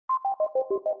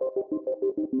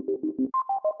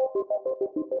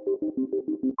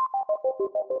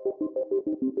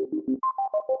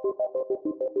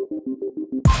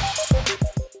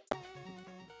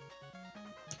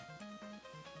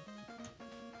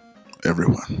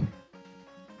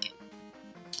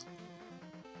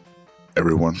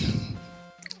Everyone,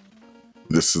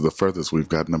 this is the furthest we've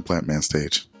gotten in Plant Man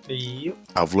stage. Yep.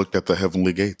 I've looked at the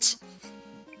heavenly gates.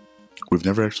 We've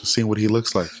never actually seen what he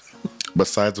looks like,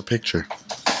 besides a picture.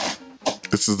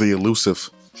 This is the elusive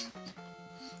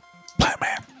Plant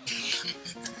Man.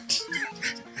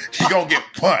 He gonna get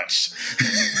punched.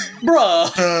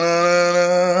 Bruh.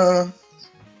 Da-da-da-da.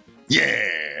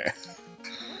 Yeah.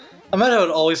 I meant how it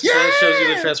always shows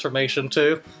you the transformation,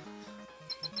 too.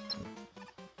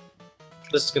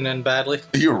 This is gonna end badly.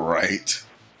 You're right.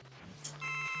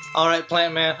 Alright,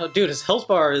 Plant Man. Oh, dude, his health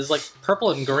bar is like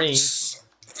purple and green.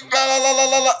 La, la, la, la,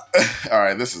 la, la.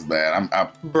 Alright, this is bad.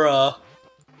 Bruh.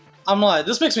 I'm lying.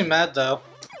 This makes me mad, though.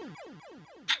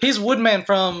 He's Woodman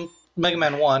from Mega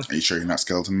Man 1. Are you sure you're not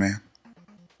Skeleton Man?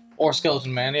 Or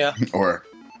Skeleton Man, yeah. Or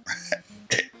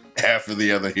half of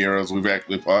the other heroes we've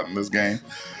actually fought in this game.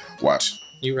 Watch.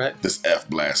 You right. This F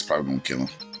blast probably gonna kill him.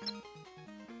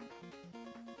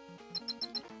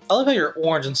 I love how you're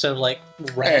orange instead of, like,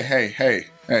 red. Hey,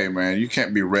 man. You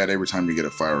can't be red every time you get a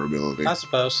fire ability. I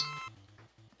suppose.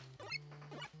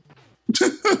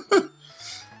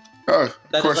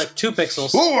 That is like 2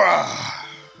 pixels. Ooh-ah!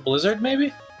 Blizzard,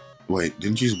 maybe? Wait,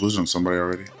 didn't you use Blizzard on somebody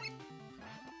already?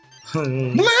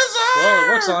 Blizzard! Blizzard! Well, it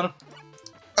works on him.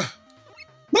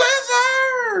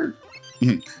 Blizzard!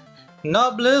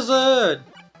 Not Blizzard!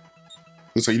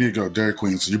 Looks like you need to go to Dairy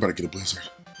Queen, so you better get a Blizzard.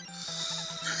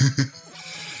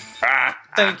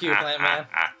 Thank you, Plant Man.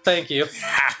 Thank you.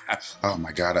 Oh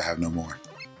my god, I have no more.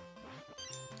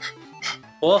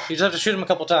 Well, you just have to shoot him a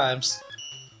couple times.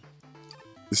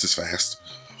 This is fast.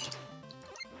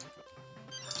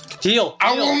 Heal!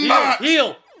 I will not!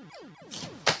 Heal!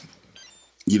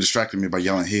 You distracted me by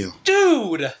yelling heal.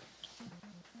 Dude!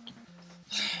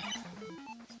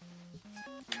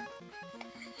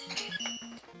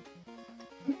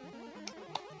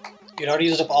 You'd already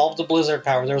used up all of the Blizzard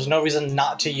power. There was no reason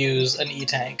not to use an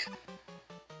E-Tank.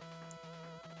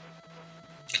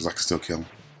 Because I can still kill him.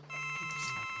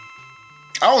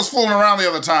 I was fooling around the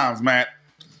other times, Matt.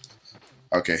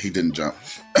 Okay, he didn't jump.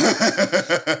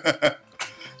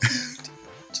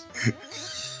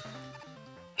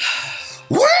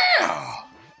 Wow!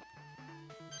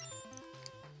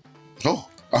 Oh,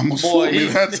 I almost fooled me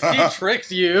that time. He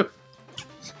tricked you.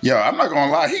 Yo, I'm not gonna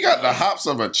lie. He got the hops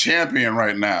of a champion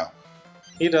right now.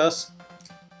 He does.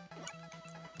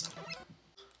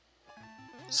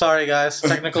 Sorry, guys.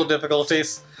 Technical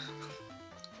difficulties.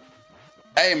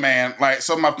 Hey, man. Like,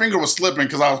 so my finger was slipping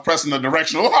because I was pressing the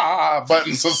directional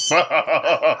button so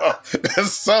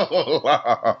it's so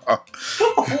long.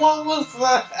 What was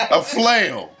that? A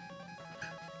flail.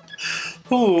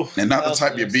 Ooh, And not the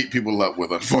type you beat people up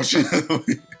with,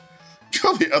 unfortunately.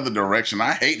 Go the other direction.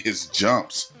 I hate his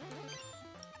jumps.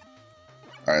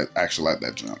 I actually like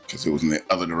that jump because it was in the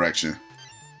other direction.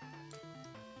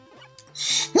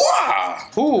 Wow!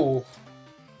 Ooh.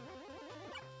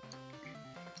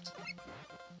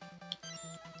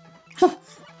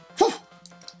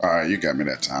 Alright, you got me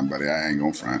that time, buddy. I ain't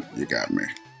gonna front. You got me.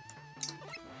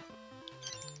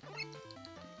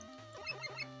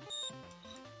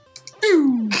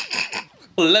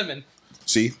 Lemon.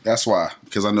 See, that's why.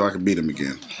 Because I know I can beat him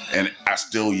again. And I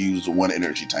still use one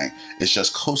energy tank. It's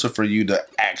just closer for you to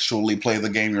actually play the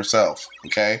game yourself.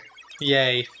 Okay?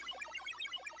 Yay.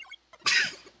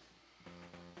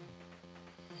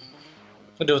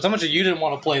 Dude, with how much you didn't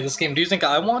want to play this game, do you think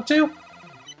I want to?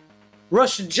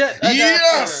 Russian jet adapter.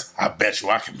 Yes! I bet you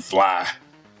I can fly.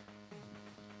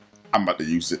 I'm about to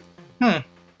use it.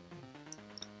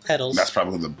 Pedals. That's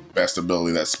probably the best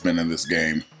ability that's been in this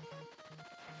game.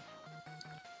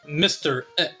 Mr.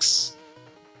 X.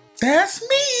 That's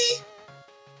me!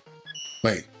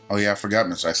 Wait. Oh yeah, I forgot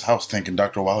Mr. X. I was thinking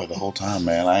Dr. Wily the whole time,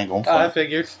 man. I ain't gonna fight. I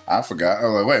figured. I forgot. I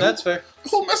was like, wait. That's fair.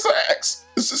 Who Mr. X?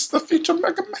 Is this the future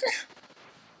Mega Man?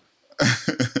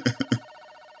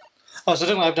 Oh, so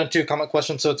technically I've done 2 comment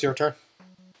questions, so it's your turn.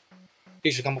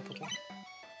 You should come up with one.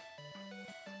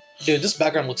 Dude, this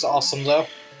background looks awesome, though.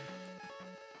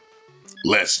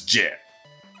 Let's jet.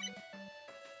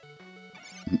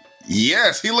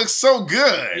 Yes, he looks so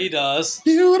good. He does.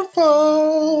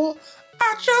 Beautiful.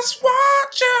 I just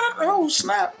want you to know.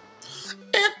 Snap.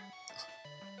 It.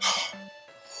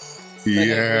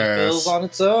 Yes. Bills on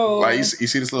its own. Like you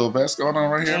see this little vest going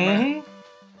on right here, man?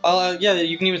 Yeah,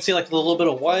 you can even see like the little bit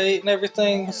of white and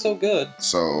everything. It's so good.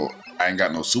 So I ain't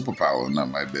got no superpower or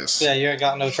nothing like this. Yeah, you ain't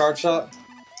got no charge shot?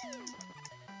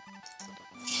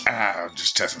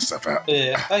 Just testing stuff out.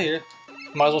 Yeah, I hear.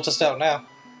 Might as well test it out now.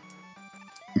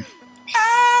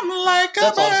 I'm like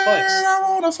That's a all the bird, spikes. I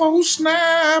want a full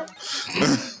snap.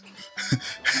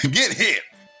 Get hit.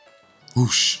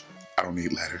 Whoosh. I don't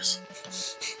need ladders.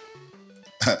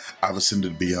 I've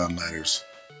ascended beyond ladders.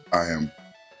 I am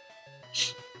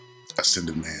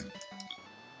ascended man.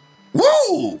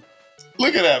 Woo!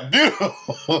 Look at that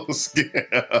beautiful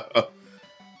skill.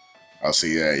 Oh,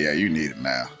 see, yeah, you need it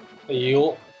now.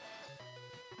 You?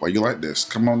 Why you like this?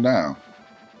 Come on down.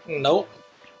 Nope.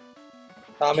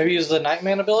 Maybe use the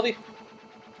Nightman ability?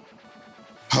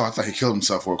 Oh, I thought he killed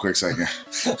himself for a quick second.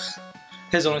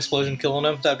 His own explosion killing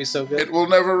him? That'd be so good. It will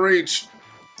never reach.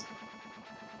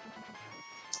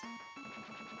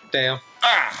 Damn.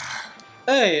 Ah!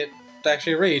 Hey, it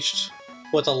actually reached.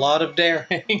 With a lot of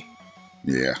daring.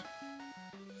 Yeah.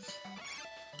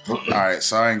 Alright,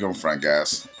 so I ain't gonna front,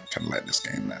 guys. Kinda like this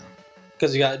game now.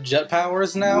 Because you got jet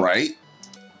powers now? Right?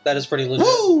 That is pretty legit.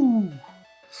 Woo!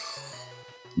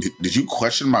 Did you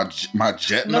question my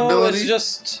jet No, ability? it's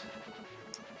just...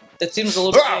 It seems a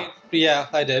little bit... Yeah,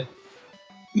 I did.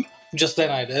 Just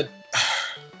then I did.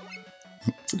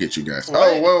 Forget you guys.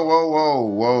 Right. Oh,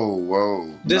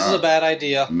 whoa. This is a bad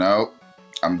idea. No,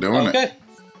 I'm doing it. Okay.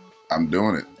 I'm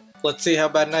doing it. Let's see how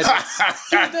bad an idea.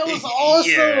 Dude, that was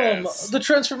awesome! Yes. The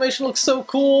transformation looks so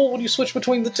cool when you switch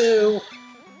between the two.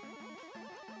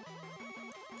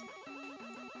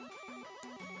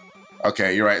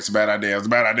 Okay, you're right. It's a bad idea. It's a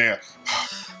bad idea.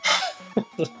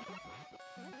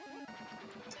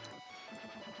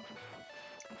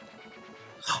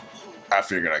 I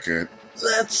figured I could.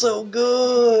 That's so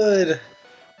good!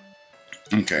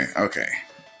 Okay.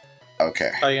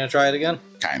 Are you gonna try it again?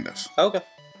 Kind of. Okay.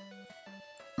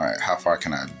 Alright, how far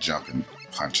can I jump and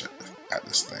punch it at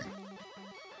this thing?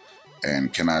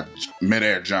 And can I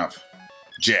mid-air jump?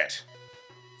 Jet.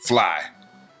 Fly.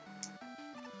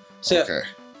 So,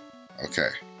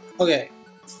 Okay.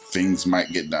 Things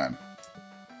might get done.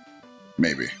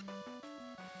 Maybe.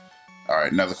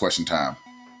 Alright, another question time.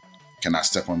 Can I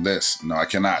step on this? No, I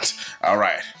cannot.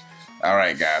 Alright,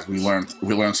 guys. We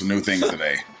learned some new things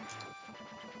today.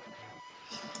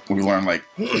 We learned like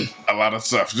a lot of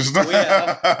stuff. Just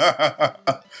yeah.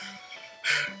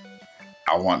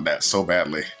 I want that so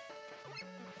badly.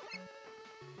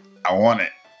 I want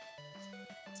it.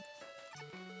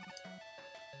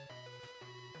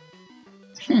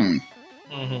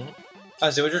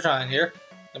 I see what you're trying here.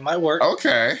 It might work.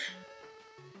 Okay.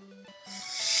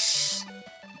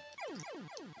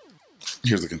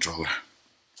 Here's the controller.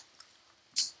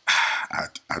 I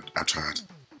tried.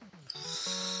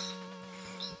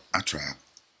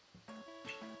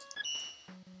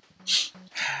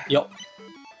 Yup.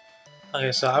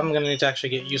 Okay, so I'm gonna need to actually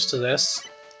get used to this.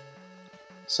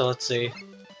 So let's see.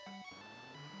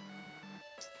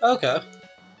 Okay.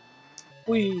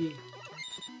 Whee.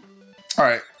 All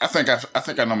right, I think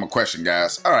I know my question,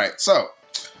 guys. All right, so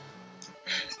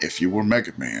if you were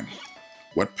Mega Man,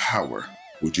 what power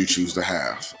would you choose to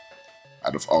have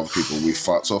out of all the people we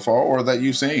fought so far, or that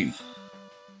you've seen?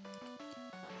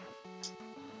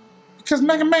 Because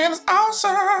Mega Man is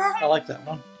awesome. I like that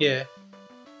one. Yeah.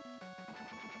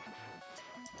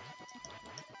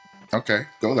 Okay,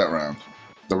 go that round.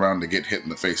 The round to get hit in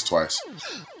the face twice.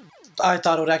 I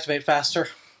thought it would activate faster.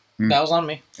 That was on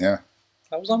me. Yeah.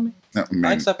 That was on me. No,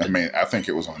 I accept it. I think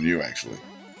it was on you, actually.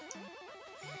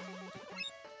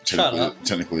 Shut up.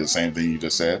 Technically the same thing you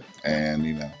just said, and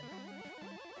you know.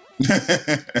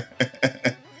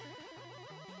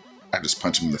 I just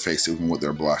punch them in the face even with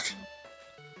their block.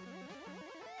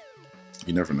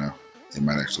 You never know. It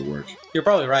might actually work. You're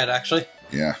probably right, actually.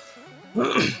 Yeah.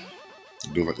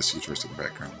 I do like the futuristic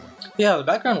background, though. Yeah, the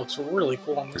background looks really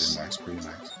cool on Pretty this. nice, pretty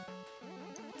nice.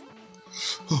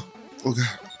 Oh,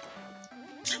 God.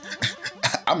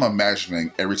 I'm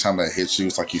imagining every time that hits you,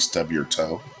 it's like you stub your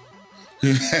toe.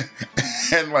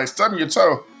 And like stubbing your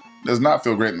toe does not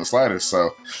feel great in the slightest.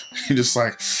 So you're just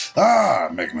like,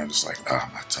 Mega Man just like,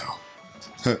 my toe.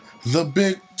 The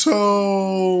big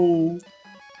toe.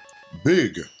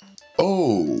 Big.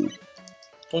 Oh.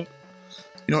 Boink.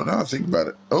 You know, now I think about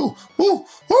it. Oh, whoo,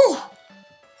 whoo.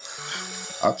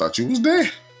 I thought you was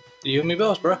dead. You and me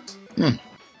both, bro.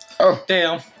 Oh.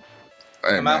 Damn.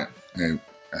 Hey, I'm man. out. Hey.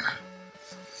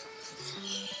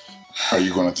 Are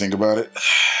you going to think about it?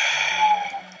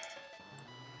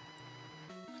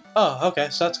 Oh, okay.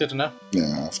 So that's good to know.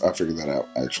 Yeah, I figured that out,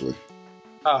 actually.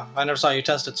 Oh, I never saw you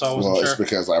test it, so I wasn't Well, sure. it's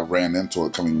because I ran into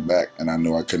it coming back, and I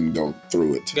knew I couldn't go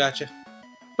through it. Gotcha.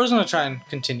 I was gonna try and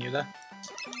continue that.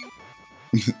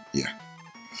 Yeah.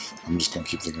 I'm just gonna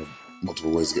keep thinking of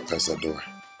multiple ways to get past that door.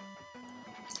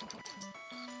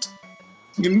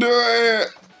 You can do it!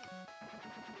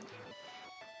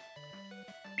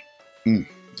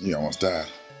 You almost died.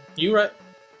 You right?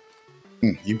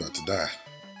 You about to die.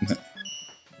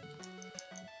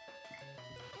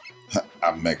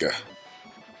 I'm Mega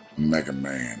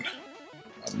Man.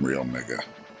 I'm real Mega.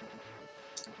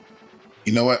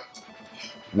 You know what?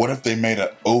 What if they made an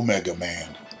Omega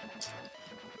Man?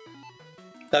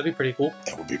 That'd be pretty cool.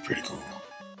 That would be pretty cool.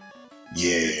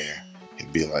 Yeah.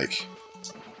 It'd be like,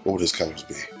 what would his colors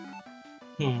be?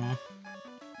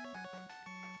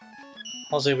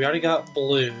 Let's see, we already got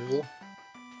blue.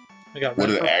 We got red.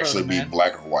 Would it actually be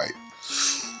black or white?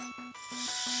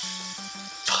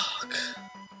 Fuck.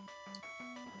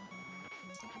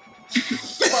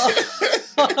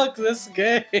 Fuck this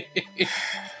game.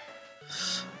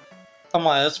 Come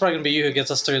on, it's probably gonna be you who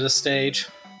gets us through this stage.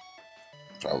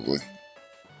 Probably.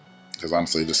 Because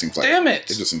honestly, it just seems like... Damn it!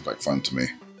 It just seems like fun to me.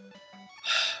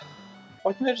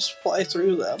 Why can't I just fly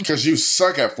through them? Because you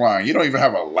suck at flying. You don't even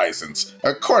have a license.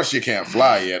 Of course you can't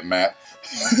fly yet, Matt.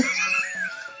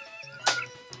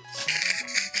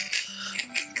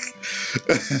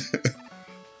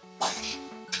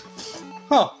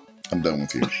 Huh. I'm done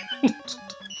with you.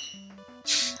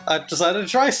 I decided to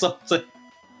try something.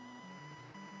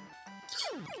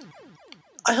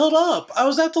 I held up. I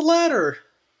was at the ladder.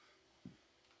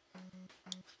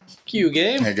 Cue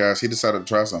game. Hey guys, he decided to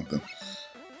try something.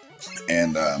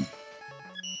 And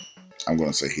I'm going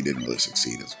to say he didn't really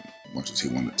succeed as much as he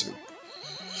wanted to.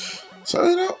 So,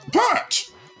 you know, punch!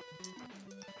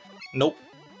 Nope.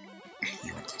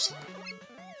 You weren't close enough.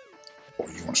 Or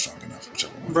you weren't strong enough,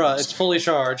 whichever one. Bruh, it's fully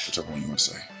charged. Whichever one you want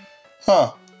to say.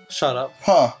 Huh. Shut up.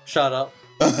 Huh. Shut up.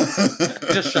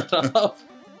 Just shut up.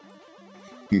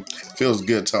 Feels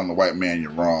good telling the white man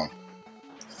you're wrong.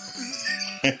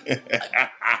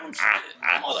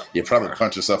 You probably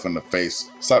punch yourself in the face.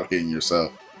 Stop hitting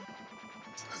yourself.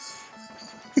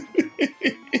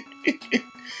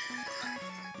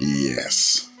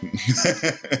 Yes.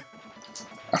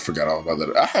 I forgot all about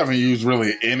that. I haven't used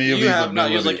really any of these abilities. You have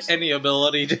not used like any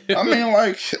ability, dude. I mean,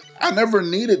 like, I never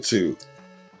needed to.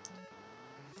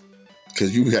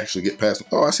 Because you actually get past...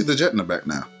 Oh, I see the jet in the back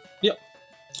now. Yep.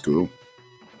 Cool.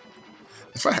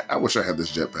 I wish I had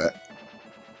this jetpack.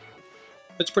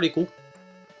 It's pretty cool.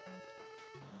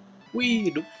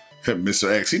 Weed.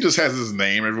 Mr. X, he just has his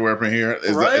name everywhere up in here.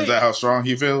 Is right? That how strong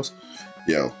he feels?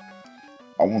 Yo,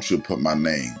 I want you to put my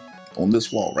name on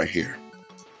this wall right here.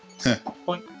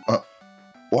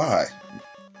 Why?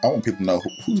 I want people to know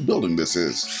whose building this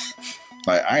is.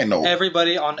 Like, I ain't know.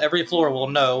 Everybody on every floor will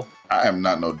know. I am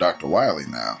not no Dr. Wily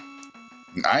now.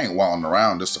 I ain't walling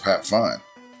around just to have fun.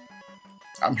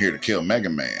 I'm here to kill Mega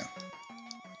Man.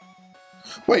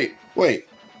 Wait.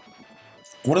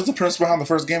 What is the premise behind the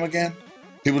first game again?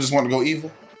 People just want to go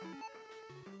evil?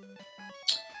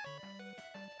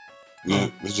 Yeah,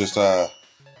 it's just, what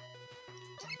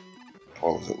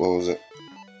was it?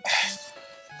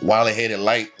 Wily hated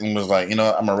light and was like, you know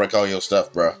what, I'm gonna wreck all your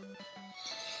stuff, bro.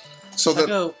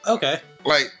 So okay.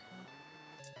 Like,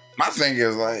 my thing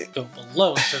is like... Go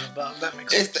below instead of above. That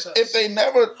makes sense. If they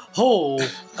never... Oh,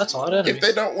 that's a lot of enemies. If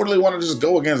they don't really want to just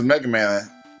go against Mega Man,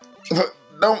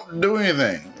 don't do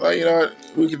anything. Like, you know what?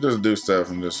 We could just do stuff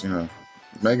and just, you know...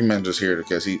 Mega Man just here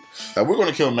because he... Like, we're going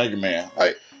to kill Mega Man.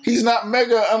 Like, he's not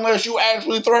Mega unless you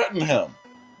actually threaten him.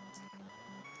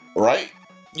 Right?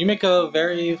 You make a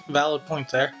very valid point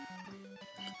there.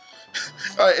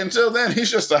 Until then, he's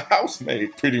just a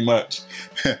housemaid, pretty much.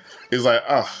 He's like,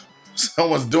 oh,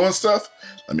 someone's doing stuff?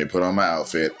 Let me put on my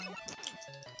outfit.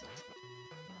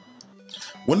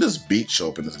 When does Beat show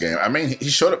up in this game? I mean, he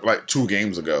showed up like 2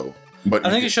 games ago. But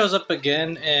I think he shows up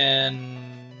again in...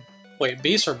 Wait,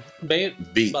 Beast or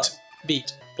Beat? Beat.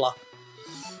 Beat. Blah.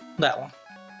 That one.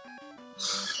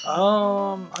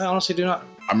 I honestly do not...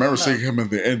 I remember seeing him in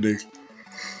the ending.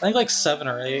 I think like 7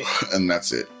 or 8. And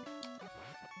that's it.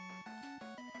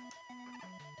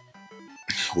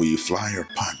 Will you fly or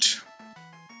punch?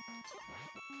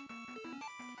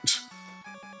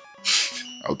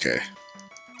 Okay.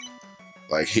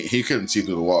 Like, he couldn't see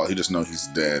through the wall. He just knows he's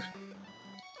dead.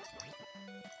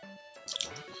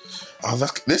 Oh,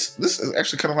 this is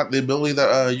actually kind of like the ability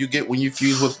that you get when you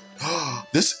fuse with...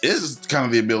 This is kind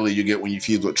of the ability you get when you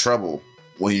fuse with Trouble.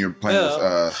 When you're playing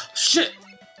with... Shit!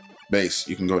 Bass.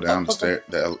 You can go down the stair.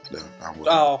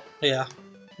 Oh, yeah.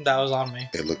 That was on me.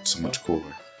 It looked so much cooler.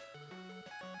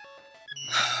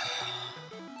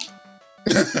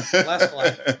 Last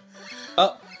life.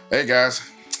 Oh. Hey guys,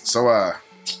 so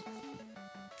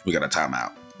we got a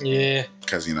timeout. Yeah.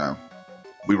 Because, you know,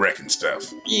 we wrecking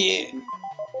stuff. Yeah.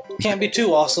 Can't be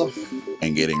too awesome.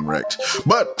 And getting wrecked.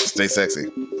 But stay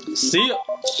sexy. See ya.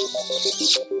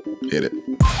 Hit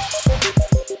it.